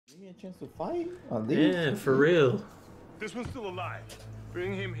a chance to fight? At least? Yeah, for real. This one's still alive.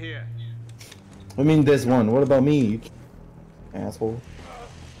 Bring him here. I mean, this one. What about me? Asshole.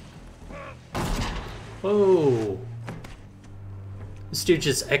 Whoa. This dude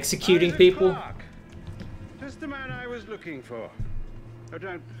just executing Isaac people? Clarke. Just the man I was looking for. Oh,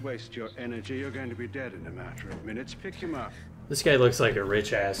 don't waste your energy. You're going to be dead in a matter of minutes. Pick him up. This guy looks like a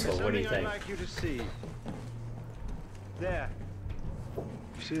rich asshole. There's What do you something think? I'd like you to see. There.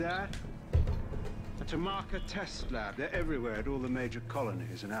 You see that? That's a marker test lab. They're everywhere at all the major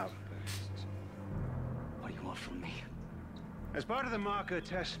colonies and outposts. What do you want from me? As part of the marker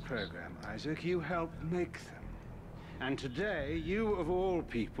test program, Isaac, you helped make them. And today, you of all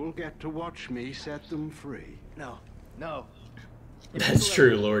people get to watch me set them free. No, no. That's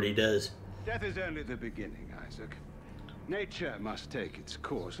true, Lord, he does. Death is only the beginning, Isaac. Nature must take its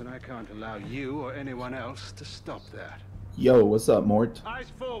course, and I can't allow you or anyone else to stop that. Yo, what's up, Mort? Eyes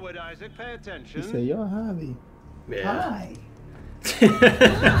forward, Isaac. Pay attention. He said, yo, Javi. Yeah. Hi.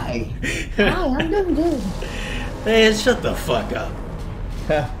 Hi. Hi, I'm doing good. Man, shut the fuck up.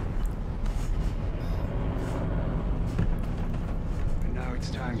 And now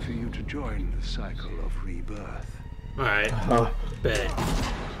it's time for you to join the cycle of rebirth. Alright. Bet.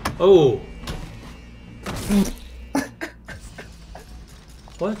 Oh.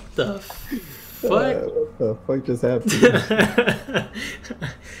 What the fuck? What the fuck just happened?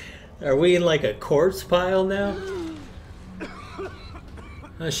 Are we in like a corpse pile now?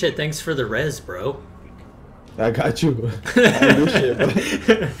 Oh shit, thanks for the res, bro. I got you. I do shit, bro.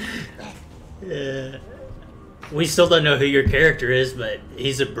 Yeah. We still don't know who your character is, but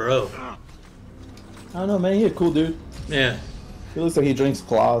he's a bro. I don't know, man. He's a cool dude. Yeah. He looks like he drinks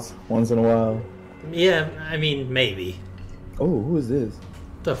claws once in a while. Yeah, I mean, maybe. Oh, who is this?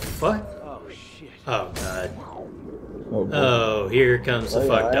 The fuck? Oh, shit. Oh, God. Oh, boy. Oh, here comes the Oh, yeah,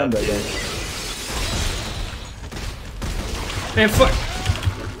 fucked I am up that dude. guy. Man, fuck!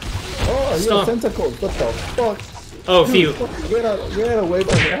 Oh, he Stop. has tentacles. What the fuck? Oh, phew. Get away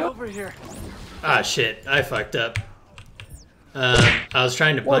from me. Over here. Ah, shit. I fucked up. I was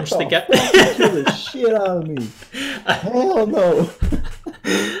trying to punch the What guy. the fuck? You killed the shit out of me. Hell no.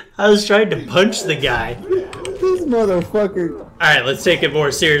 I was trying to punch the guy. This motherfucker. Alright, let's take it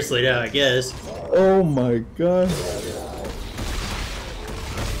more seriously now, I guess. Oh my god.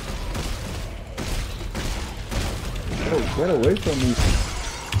 Oh, get away from me.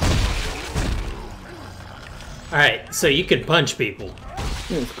 Alright, so you can punch people.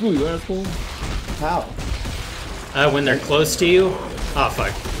 Yeah, screw you, asshole. How? When they're close to you. Oh,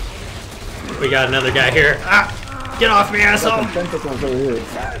 fuck. We got another guy here. Ah! Get off me, asshole! Some tentacles over here.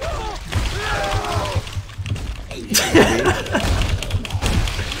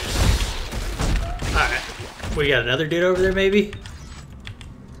 Alright. We got another dude over there, maybe?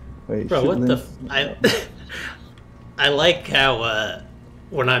 Wait, Bro, what the... this? I like how,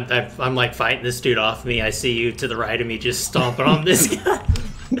 when I'm like fighting this dude off me, I see you to the right of me just stomping on this guy.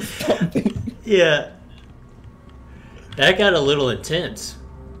 Yeah. That got a little intense.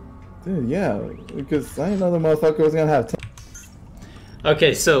 Dude, yeah, because I didn't know the motherfucker was gonna have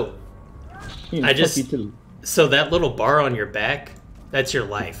Okay, so... I just... you too. So that little bar on your back, that's your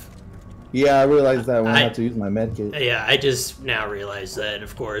life. Yeah, I realized that when I I- had to use my medkit. Yeah, I just now realized that,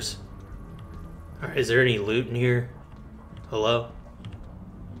 of course. Alright, is there any loot in here? Hello?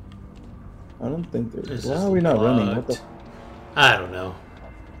 I don't think there This is. Why is are we not running? What the? locked. I don't know.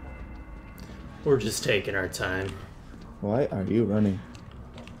 We're just taking our time. Why are you running?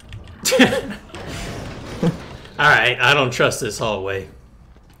 Alright, I don't trust this hallway.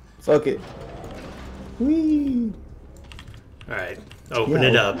 Fuck it. Whee! Alright, open Yeah.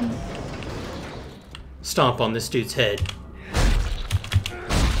 it up. Stomp on this dude's head.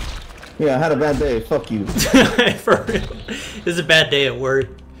 Yeah, I had a bad day. Fuck you. For real. This is a bad day at work.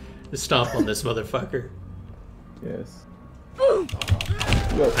 Just stomp on this motherfucker. Yes. Yo,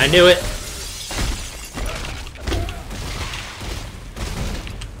 I knew it.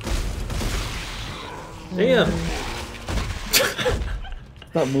 Damn.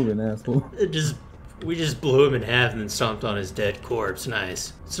 stop moving, asshole. We just blew him in half and then stomped on his dead corpse.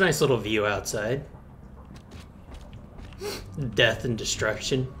 Nice. It's a nice little view outside. Death and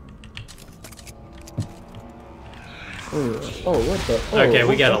destruction. Oh, what the? Oh, Okay, we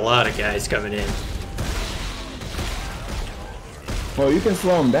what got the- a lot of guys coming in. Oh, you can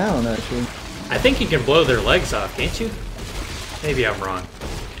slow them down, actually. I think you can blow their legs off, can't you? Maybe I'm wrong.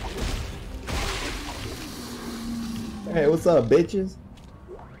 Hey, what's up, bitches?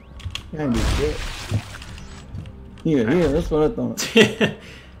 You ain't do shit. Yeah, that's what I thought.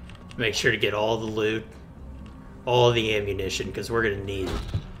 Make sure to get all the loot, all the ammunition, because we're gonna need it.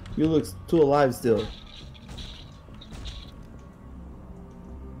 You look too alive still.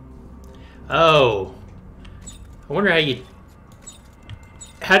 Oh. I wonder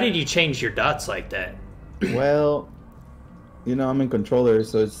how did you change your dots like that? Well, you know, I'm in controller,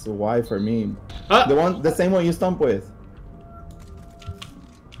 so it's Y for me. Ah! The same one you stomp with.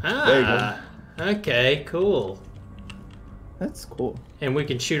 There you go. Okay, cool. That's cool. And we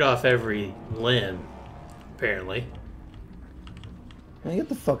can shoot off every limb, apparently. Man, get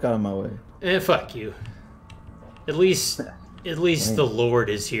the fuck out of my way. Fuck you. At least the Lord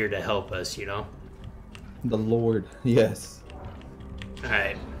is here to help us, you know? The Lord, yes.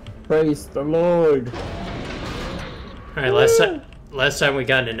 Alright. Praise the Lord. Alright, last time we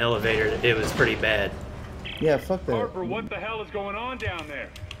got in an elevator, it was pretty bad. Yeah, fuck that. Harper, what the hell is going on down there?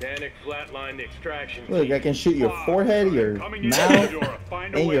 Danik flatlined the extraction. Look, I can shoot your forehead, your mouth,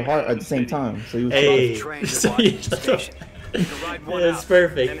 and your heart at the same time. So you Hey, That's that's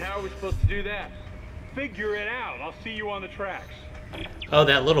perfect. And how are we supposed to do that? Figure it out. I'll see you on the tracks. Oh,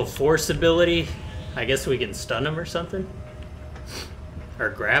 that little force ability. I guess we can stun him or something? Or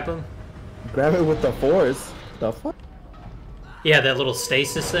grab him? grab it with the force. The fuck? Yeah, that little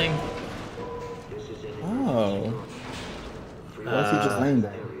stasis thing. Oh. Why is he just laying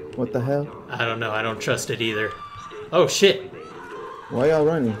there? What the hell? I don't know. I don't trust it either. Oh, shit. Why y'all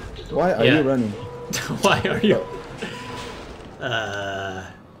running? Why are Yeah. you running? Why are you?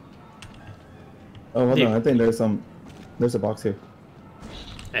 Oh, hold Dude. on. I think there's a box here.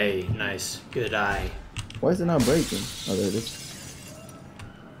 Hey, nice. Good eye. Why is it not breaking? Oh, there it is.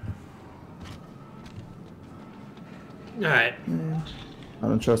 Alright. I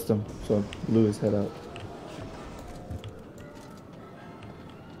don't trust him, so I blew his head out.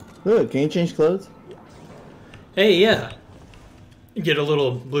 Look, can you change clothes? Hey, yeah. Get a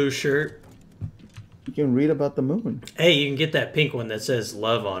little blue shirt. You can read about the moon. Hey, you can get that pink one that says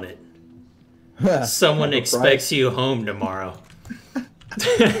love on it. Someone Have a expects price. you home tomorrow.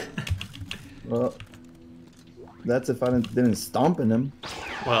 Well, that's if I didn't stomp in him.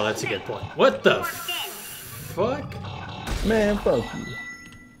 Well, that's a good point. What the fuck? Man, fuck you.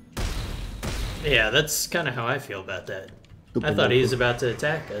 Yeah, that's kind of how I feel about that. I Stupid thought he was local. about to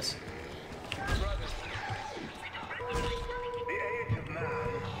attack us.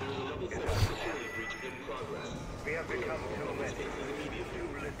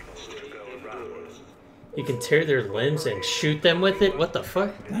 You can tear their limbs and shoot them with it? What the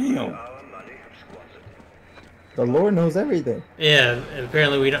fuck? Damn. The Lord knows everything. Yeah,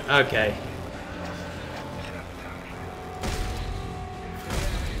 apparently we don't. Okay.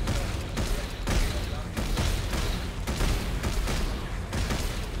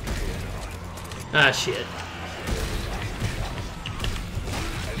 Ah, shit.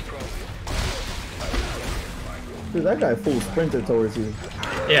 Dude, that guy full sprinted towards you.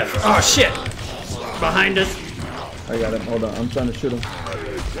 Yeah. Oh, shit. Behind us. I got him. Hold on. I'm trying to shoot him.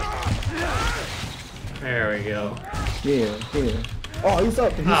 There we go. Yeah, yeah. Oh, he's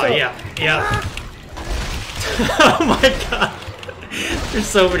up. He's Oh, up. yeah. Yeah. Oh, my God. There's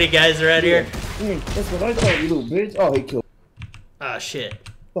so many guys around here. Yeah, that's what I thought, you little bitch. Oh, he killed. Oh, shit.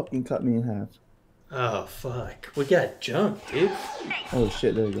 Fucking cut me in half. Oh, fuck. We got jumped, dude. Oh,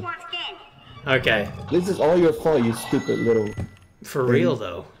 shit. There you go. Okay. This is all your fault, you stupid little... For real,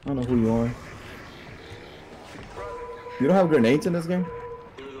 though. I don't know who you are. You don't have grenades in this game?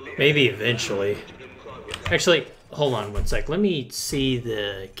 Maybe eventually. Actually, hold on one sec. Let me see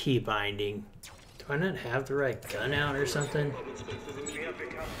the key binding. Do I not have the right gun out or something?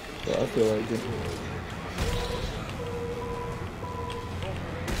 Well, I feel like it.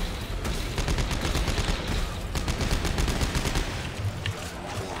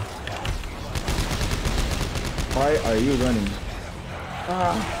 Why are you running?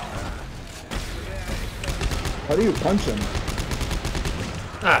 Ah. How do you punch him?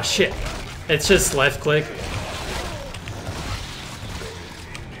 Ah, shit. It's just left click.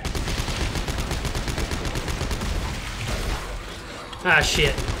 Ah,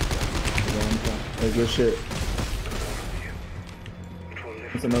 shit. That's good shit.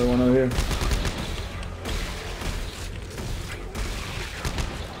 There's another one over here.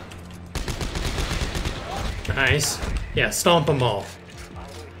 Nice. Yeah, stomp them all.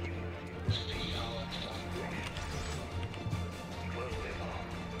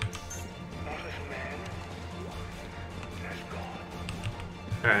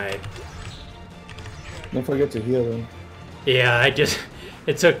 Alright. Don't forget to heal him. Yeah,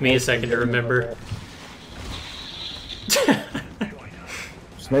 it took me a second to remember.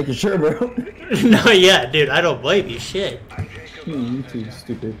 Just making sure, bro. No, yeah, dude, I don't blame you. Shit. You too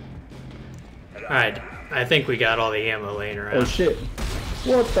stupid. Alright, I think we got all the ammo laying around. Oh shit.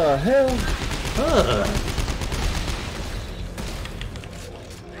 What the hell?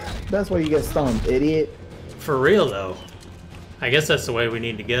 That's why you get stunned, idiot. For real though. I guess that's the way we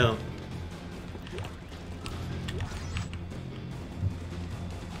need to go.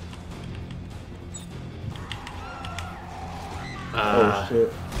 Oh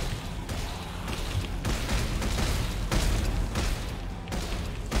shit.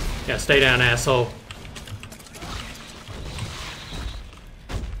 Yeah, stay down, asshole.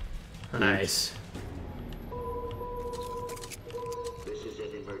 Nice.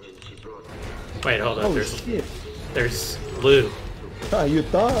 Wait, hold up. Oh shit. There's Lou. Ah, you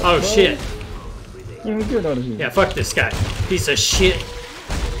thought? Oh bro. shit. Get out of here. Yeah, fuck this guy. Piece of shit.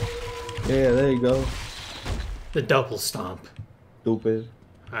 Yeah, there you go. The double stomp. Stupid.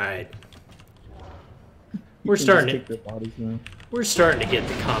 Alright. You We're can starting just it. kick their bodies, man. We're starting to get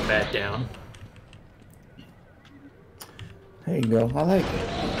the combat down. There you go. I like it.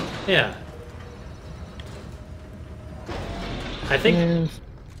 Yeah. I think Man.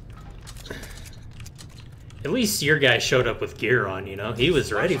 at least your guy showed up with gear on, you know? He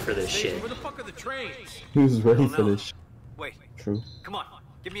was ready for this shit. Where the fuck are the trains? He was ready don't for know. this shit. Wait, True. come on.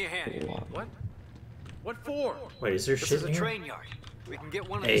 Give me a hand. What? What for? Wait, is there This shit is a in here? train yard. We can get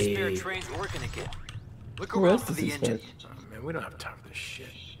one of these spare Hey. trains working again. Look Who around else for does the he engine. expect? Oh, man, we don't have time for this shit.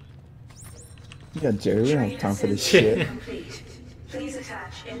 Yeah, Jerry, we don't have time for this Train shit. Complete. Please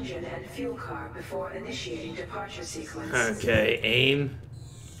attach engine and fuel car before initiating departure sequence. Okay, aim.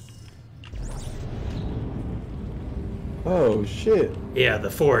 Oh shit. Yeah, the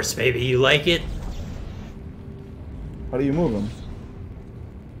force, baby. You like it? How do you move him?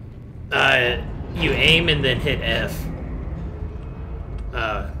 You aim and then hit F.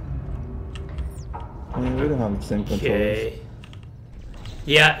 I mean, we don't have the same controls. Okay.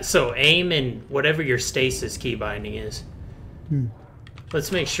 Yeah, so aim and whatever your stasis key binding is.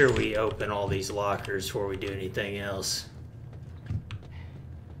 Let's make sure we open all these lockers before we do anything else.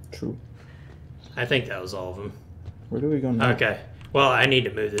 True. I think that was all of them. Where do we go now? Okay. Well, I need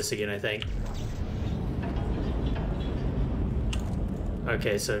to move this again, I think.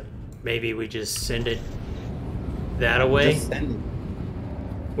 Okay, so maybe we just send it that away. Just send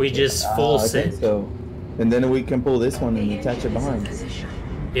it. We just full I think send. so. And then we can pull this one and attach it behind.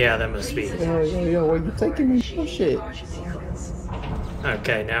 Yeah, that must be. Yo, where you taking me? Oh shit.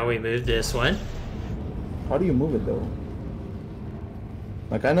 Okay, now we move this one. How do you move it though?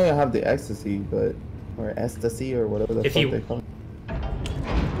 Like I know you have the ecstasy, but or ecstasy or whatever the If fuck you- they call it.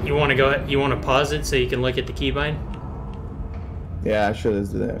 You want to go? You want to pause it so you can look at the keybind? Yeah, I should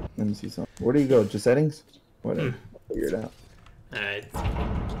do that. Let me see something. Where do you go? Just settings? Whatever. I'll figure it out. All right.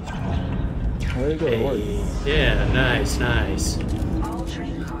 Where do you go? Hey. What? Yeah, nice, nice. All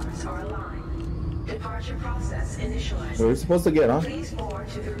train cars are aligned. Departure process initialized. Where are we supposed to get on? Please board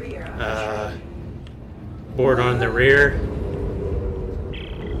to the rear of the train. Board on the rear.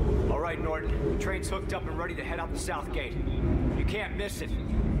 All right, Norton. The train's hooked up and ready to head out the south gate. You can't miss it.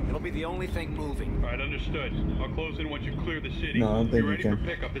 It'll be the only thing moving. All right, understood. I'll close in once you clear the city. No, I don't think Be you ready can. for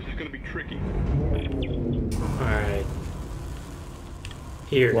pickup. This is going to be tricky. All right.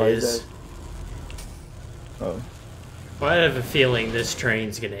 Here Why it is is. that? Oh. Well, I have a feeling this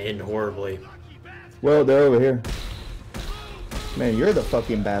train's gonna end horribly. Well, they're over here. Man, you're the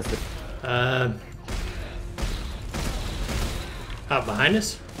fucking bastard. Out behind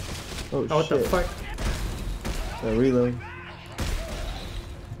us? Oh, Oh, what shit. the fuck? Reload.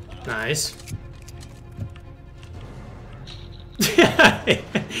 Nice.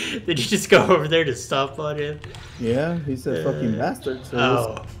 Did you just go over there to stop on him? Yeah, he's a fucking bastard. So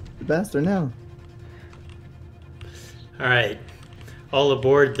Oh. who's the bastard now? Alright. All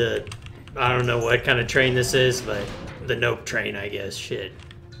aboard the... I don't know what kind of train this is, but the Nope train, I guess. Shit.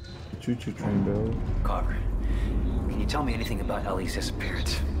 Choo-choo train, bro. Carver, can you tell me anything about Ellie's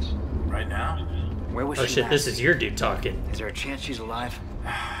disappearance? Right now? Where was Oh she shit, last? this is your dude talking. Is there a chance she's alive?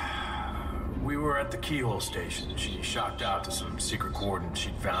 We were at the keyhole station. She shocked out to some secret coordinates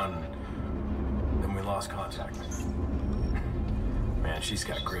she'd found, and then we lost contact. Man, she's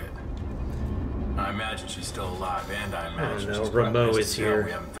got grit. I imagine she's still alive, and I imagine no, she's Ramo probably is still- here.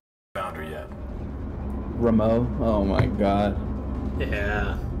 We haven't found her yet. Ramo. Oh my god.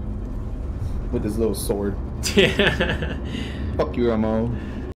 Yeah. With his little sword. Fuck you, Ramo.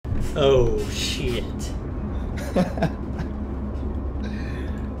 Oh shit.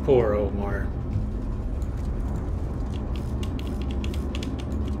 Poor Omar.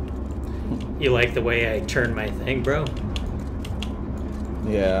 You like the way I turned my thing, bro?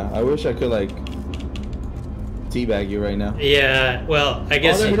 Yeah, I wish I could like teabag you right now. Yeah, well, I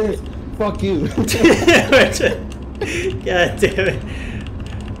guess Oh, there you... it is. Fuck you. God damn it.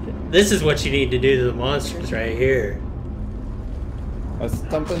 This is what you need to do to the monsters right here. I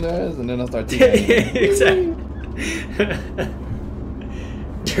stump in their ass and then I start teabagging. Exactly.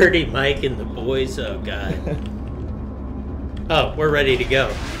 Dirty Mike and the boys. Oh god. Oh, we're ready to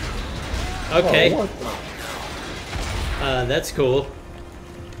go. Okay. Oh, That's cool.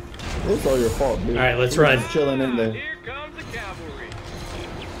 it's all your fault, dude. All right, let's You're run. just chilling in there. Here comes the cavalry.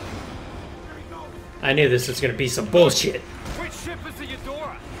 I knew this was gonna be some bullshit. Which ship is the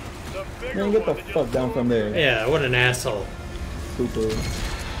Eudora? The bigger Man, get the one that fuck down from there. Yeah, what an asshole. Stupid.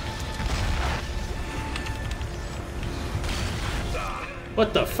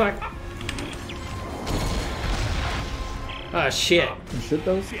 What the fuck? Ah, shit. You shoot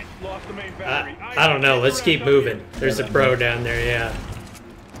those? lost the main battery. I don't know. Let's keep moving. There's a bro down there, yeah.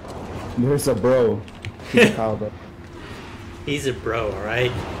 There's a bro. He's a cow, bro. He's a bro,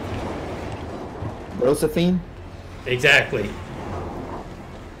 alright? Josephine? Exactly.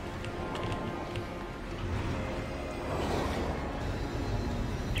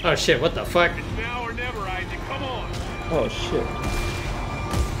 Oh shit, what the fuck? It's now or never, Isaac. Come on. Oh shit.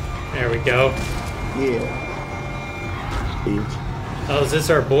 There we go. Yeah. Bitch. Oh, is this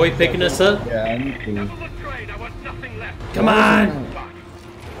our boy picking us up? Yeah, I need to. Double the train. I want nothing left. Come on!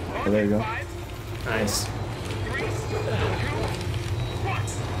 Oh, there you go. Nice.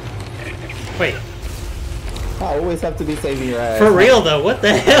 Wait, I always have to be saving your ass. for real though, what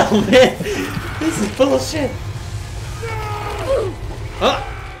the hell, man? This is bullshit. Oh!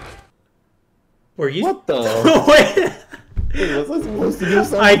 Were you? What the? Wait. Hey, was I supposed to do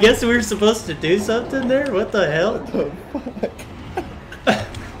something? I guess we were supposed to do something there? What the hell? What the fuck?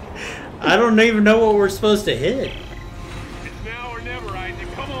 I don't even know what we're supposed to hit. It's now or never,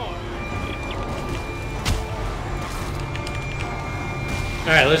 Isaac. Come on.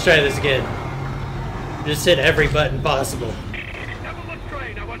 Alright, let's try this again. Just hit every button possible. Double the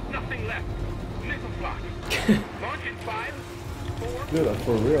train. I want nothing left. Missile clock. Launch in 5, 4. Dude,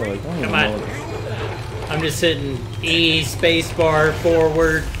 for real, like, I don't even Come know on. what it's- I'm just hitting E, spacebar,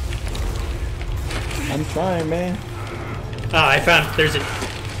 forward. I'm trying, man. Oh, I found there's a.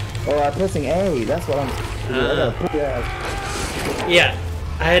 Oh, I'm pressing A. That's what I'm. I gotta put your ass. Yeah,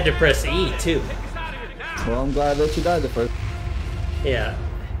 I had to press E too. Well, I'm glad that you died the first. Yeah.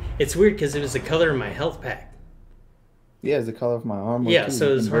 It's weird because it was the color of my health pack. Yeah, it's the color of my armor. Yeah, too. so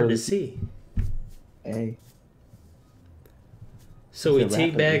You it's can hard to barely see. A. So we It's a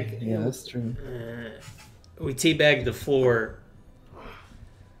rapidly- teabag. Yeah, that's true. We teabag the floor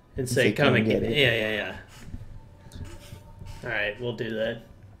and say, say, "Come and get it." Yeah. All right, we'll do that.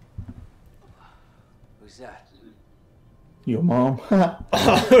 Who's that? Your mom.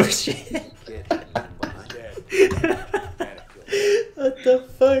 Oh shit! What the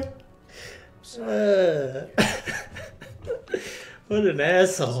fuck? What an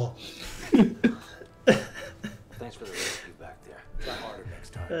asshole! Thanks for the rescue back there. Try harder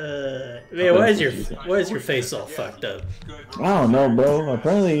next time. Man, why is your face all fucked up? I don't know, bro.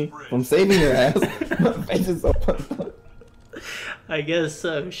 Apparently, from saving your ass, my face is so fucked up. I guess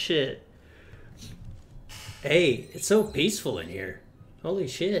so. Shit. Hey, it's so peaceful in here. Holy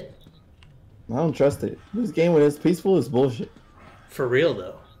shit. I don't trust it. This game, when it's peaceful, is bullshit. For real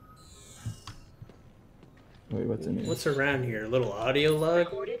though. Wait, what's in here? What's around here? A little audio log?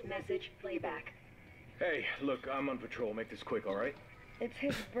 Recorded message playback. Hey, look, I'm on patrol. Make this quick, all right? It's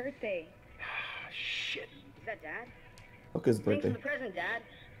his birthday. Shit. Is that Dad? Fuck his Thanks for birthday. the present, Dad.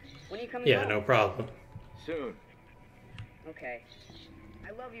 When are you coming Yeah, home? no problem. Soon. Okay.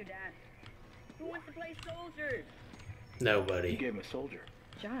 I love you, Dad. Who wants to play soldiers? You Nobody. gave him a soldier.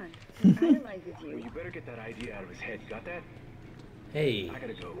 John, he idolizes Well, you. you better get that idea out of his head. You got that? Hey. I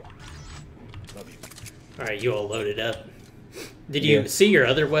gotta go. Love you. Alright, you all loaded up. Did you Yeah. see your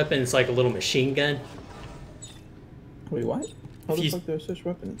other weapon? It's like a little machine gun. Wait, what? How the You- fuck do I switch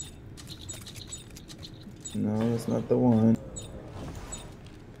weapons? No, that's not the one.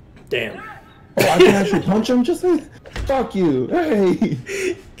 Damn. Oh, I can actually punch him just like. Fuck you!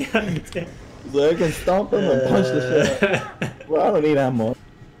 Hey! God damn. So I can stomp him and punch the shit out. Well, I don't need ammo.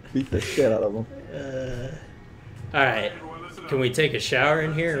 Beat the shit out of him. Alright. Can we take a shower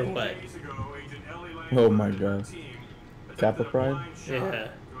in here or what? Oh my god. Kappa Pride? Yeah.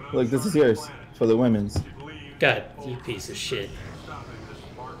 Look, this is yours. For the women's. God, you piece of shit.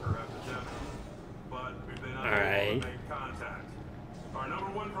 Alright. Our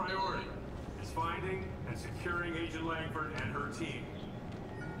number one priority is finding and securing Agent Langford and her team.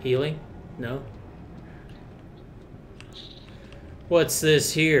 Healing? No? What's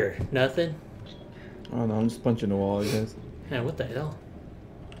this here? Nothing? I don't know, I'm just punching the wall, I guess. Yeah, what the hell?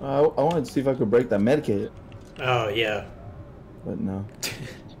 I wanted to see if I could break that medkit, Oh, yeah. but no.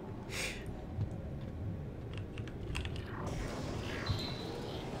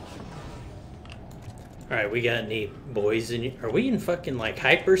 Alright, we got any boys in... Are we in fucking, like,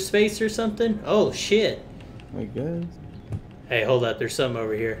 hyperspace or something? Oh, shit. I guess. Hey, hold up. There's something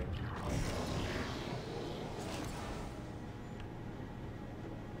over here.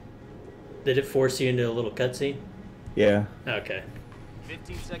 Did it force you into a little cutscene? Yeah. Okay.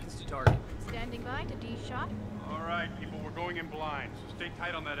 15 seconds to target. Standing by to D-shot. All right, people, we're going in blind, so stay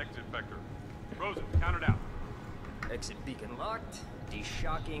tight on that exit vector. Rosen, count it out. Exit beacon locked.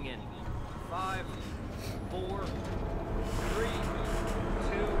 De-shocking in 5, 4, 3, 2,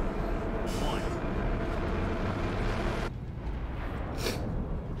 1.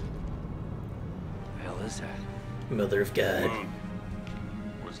 The hell is that? Mother of God. Moon.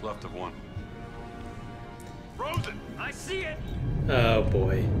 What's left of one? Rosen! I see it! Oh,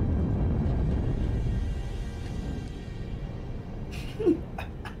 boy.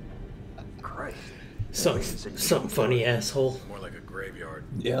 Christ. Something funny, asshole. More like a graveyard.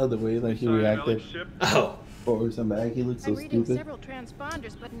 Yeah, the way like he Sorry, reacted Alex, ship. Oh. forward some back, he looked so I'm reading stupid. several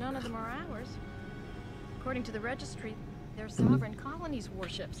transponders, but none of them are ours. According to the registry, they're sovereign colonies'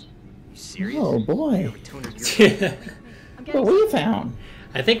 warships. You serious? Oh boy. Over 200 years old. I'm What we found?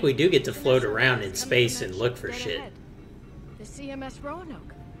 I think we do get to float around in space and look for Dead shit. ahead. The CMS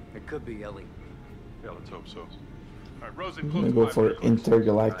Roanoke. It could be Ellie. Yeah, let's hope so. All right, Rosen, I'm close gonna the go for pipe.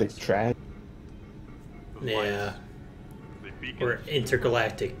 intergalactic trash. Those Yeah. lights, they beacon. We're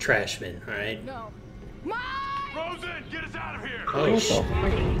intergalactic trashmen, alright? No. Mike! Rosen, get us out of here! Oh, What sh- the?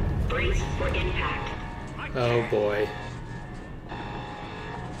 Warning. Brace for impact. Oh, boy.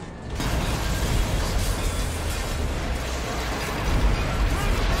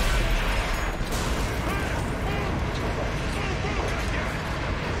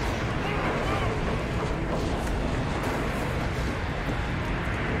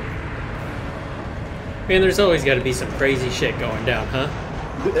 Man, there's always got to be some crazy shit going down, huh?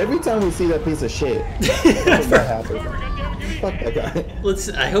 Every time we see that piece of shit, something bad happens. Fuck that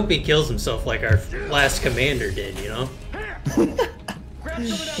guy. I hope he kills himself like our last commander did, you know? It'll be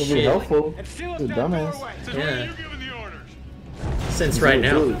Shit. helpful. And seal The up that dumbass. doorway. Yeah. You giving the orders? Since right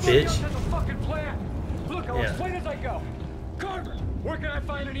now, Dude. bitch. Has a fucking plan. Look, I'll Yeah. explain as I go. Carver, where can I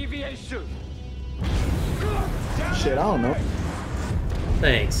find an EVA suit? Shit, I don't know.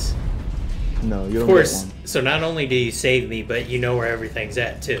 Thanks. No, you Of don't course, get so not only do you save me, but you know where everything's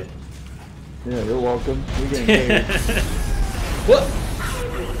at, too. one. Yeah, you're welcome. You're getting paid. What?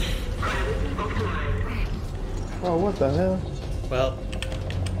 Oh, what the hell? Well,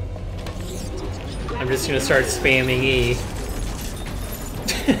 I'm just gonna start spamming E.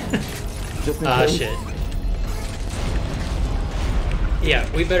 Just in Ah, case. shit. Yeah,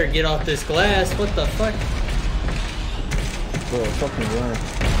 we better get off this glass. What the fuck? Bro, fucking run.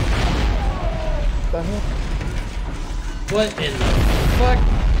 What the hell? What in the fuck?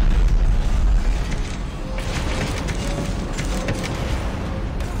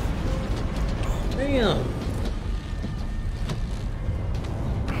 Damn.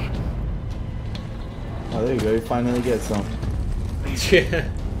 Oh, there you go. You finally get some. Yeah.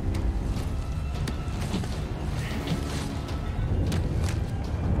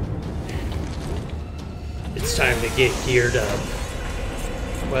 It's time to get geared up.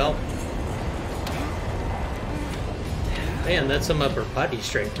 Well, man, that's some upper body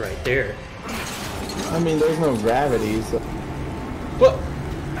strength right there. I mean, there's no gravity, so What?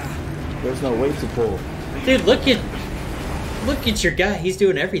 there's no weight to pull. Dude, look at your guy. He's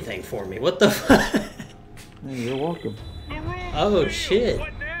doing everything for me. What the fuck? Hey, you're welcome. Oh shit.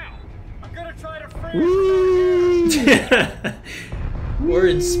 What now? I'm gonna try to free We're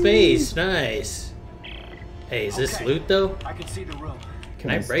in space. Nice. Hey, is this Okay. loot though? I can see the room. Can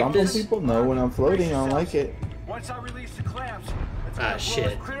I I break stomp on this? people? No, when I'm floating, I don't like it. Once I release the clamps, it's Ah, gonna blow shit.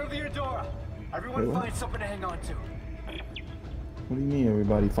 us clear of the Eudora. Everyone Wait, what? find something to hang on to. What do you mean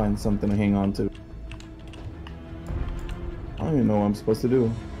everybody finds something to hang on to? I don't even know what I'm supposed to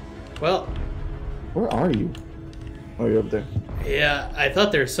do. Well, Where are you? Oh, you're up there. yeah, I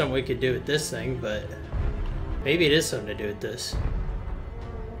thought there was something we could do with this thing, but maybe it is something to do with this.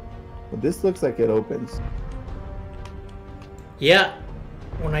 But this looks like it opens. Yeah,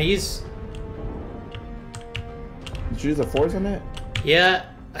 when I use... Did you use a force on it? Yeah,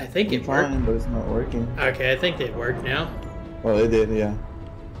 I think I'm it worked. trying, but it's not working. Okay, I think it worked now. Oh, it did, yeah.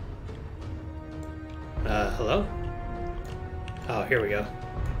 Hello? Oh, here we go.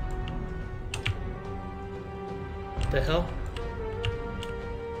 What the hell?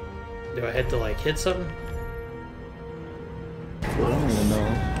 Do I have to, like, hit something? I don't even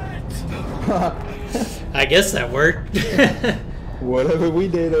know. I guess that worked. Whatever we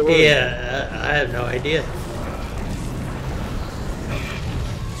did, it worked. Yeah, I have no idea.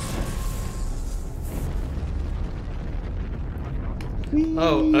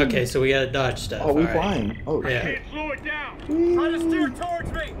 Oh, okay, so we gotta dodge stuff. Oh, we All right. flying. Oh, Yeah. shit. Can't slow it down. Try to steer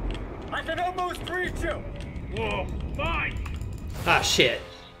towards me. I can almost reach you. Whoa, fine. Ah, shit.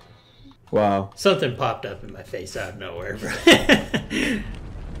 Wow. Something popped up in my face out of nowhere, bro.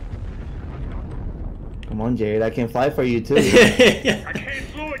 Come on, Jared. I can fly for you, too. I can't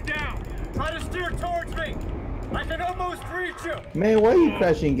slow it down. Try to steer towards me. I can almost reach you. Man, why are you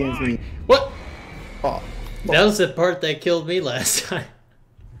crashing against me? What? Oh. That was the part that killed me last time.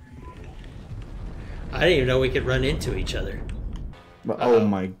 I didn't even know we could run into each other. But, oh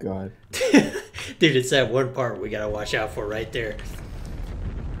my god. Dude, it's that one part we gotta watch out for right there.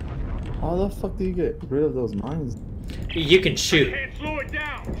 How the fuck do you get rid of those mines? You can shoot. Can't slow it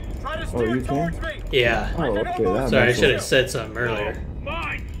down. Try to Oh, steer you towards can? me. Yeah. Oh, okay. That Sorry, I makes should have sense. said something earlier.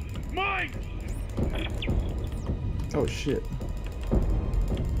 Mine. Mine. Oh, shit.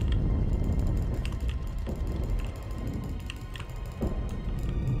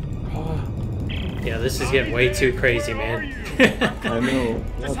 Yeah, this is getting way too crazy, man. I know.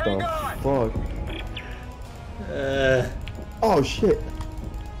 What the fuck? Oh, shit.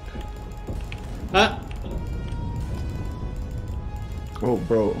 Ah. Oh,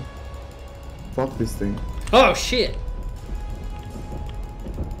 bro. Fuck this thing. Oh, shit.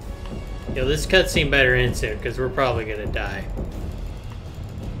 Yo, this cutscene better end soon, because we're probably gonna die.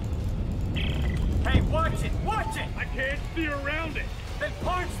 Hey, watch it. Watch it. I can't steer around it. Then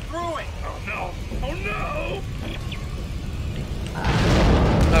punch through it. Oh no. Oh no.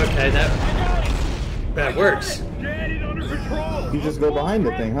 Okay, that works. Get it under control. You just go behind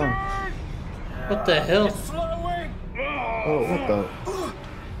the thing, huh? What the hell? It's slowing. Oh, what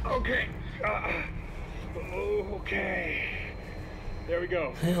the? Okay. Okay. There we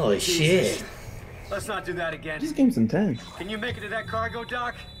go. Holy shit. Let's not do that again. This game's intense. Can you make it to that cargo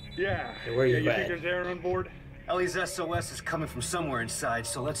dock? Yeah. Hey, where you you at? think there's air on board? Ellie's SOS is coming from somewhere inside,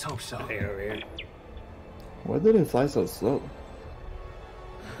 so let's hope so. Hang over here. Why did it fly so slow?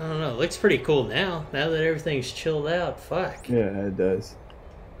 I don't know. It looks pretty cool now. Now that everything's chilled out. Fuck. Yeah, it does.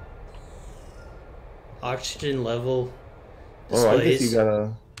 Oxygen level Oh, I guess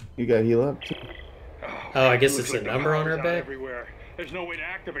displays. you gotta heal up too. Oh, I guess Looks it's a like the number on power's our out back. Everywhere. There's no way to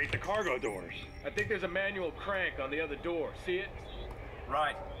activate the cargo doors. I think there's a manual crank on the other door. See it?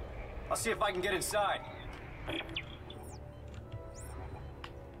 Right. I'll see if I can get inside.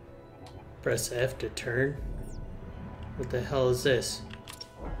 Press F to turn. What the hell is this?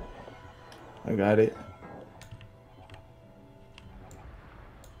 I got it.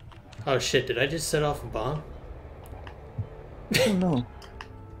 Oh shit, did I just set off a bomb? I don't know.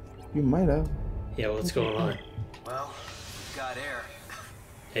 You might have. Yeah, what's going on? Well, we've got air.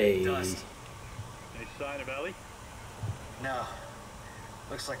 Hey. Dust. Any sign of Ellie? No.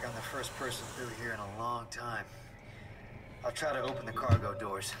 Looks like I'm the first person through here in a long time. I'll try to open the cargo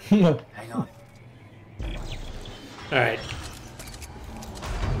doors. Hang on. Alright.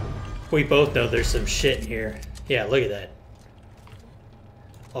 We both know there's some shit in here. Yeah, look at that.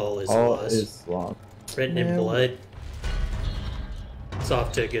 All is All lost. is lost. Written in blood. It's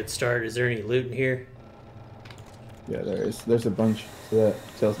off to a good start. Is there any loot in here? Yeah, there is. There's a bunch. So that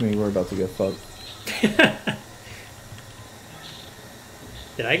tells me we're about to get fucked.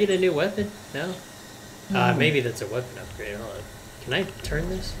 Did I get a new weapon? No? Maybe that's a weapon upgrade. Hold on. Can I turn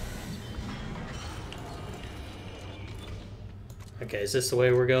this? Okay, is this the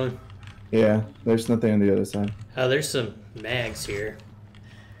way we're going? Yeah, there's nothing on the other side. Oh, there's some mags here.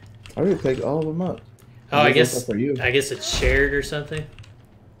 I already picked all of them up. Oh, I There's guess one for you. I guess it's shared or something.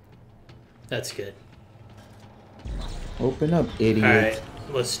 That's good. Open up, idiot. All right,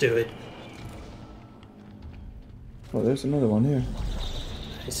 let's do it. Oh, there's another one here.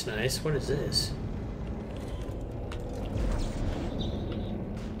 Nice, nice. What is this?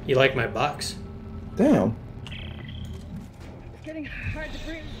 You like my box? Damn. It's getting hard to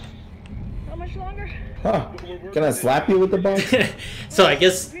breathe. How much longer? Huh. Can I slap you with the box? So I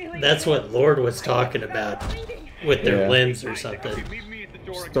guess that's what Lord was talking about with their Yeah. limbs or something. Meet me at the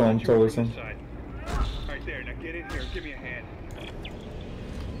door. Storm tourism. Right there. Now get in here. Give me a hand.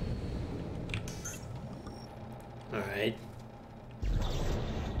 All right.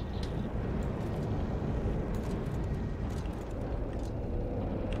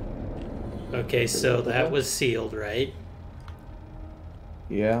 Okay, so that was sealed, right?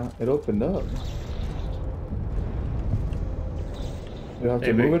 Yeah, it opened up. You have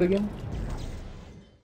to Maybe. move it again?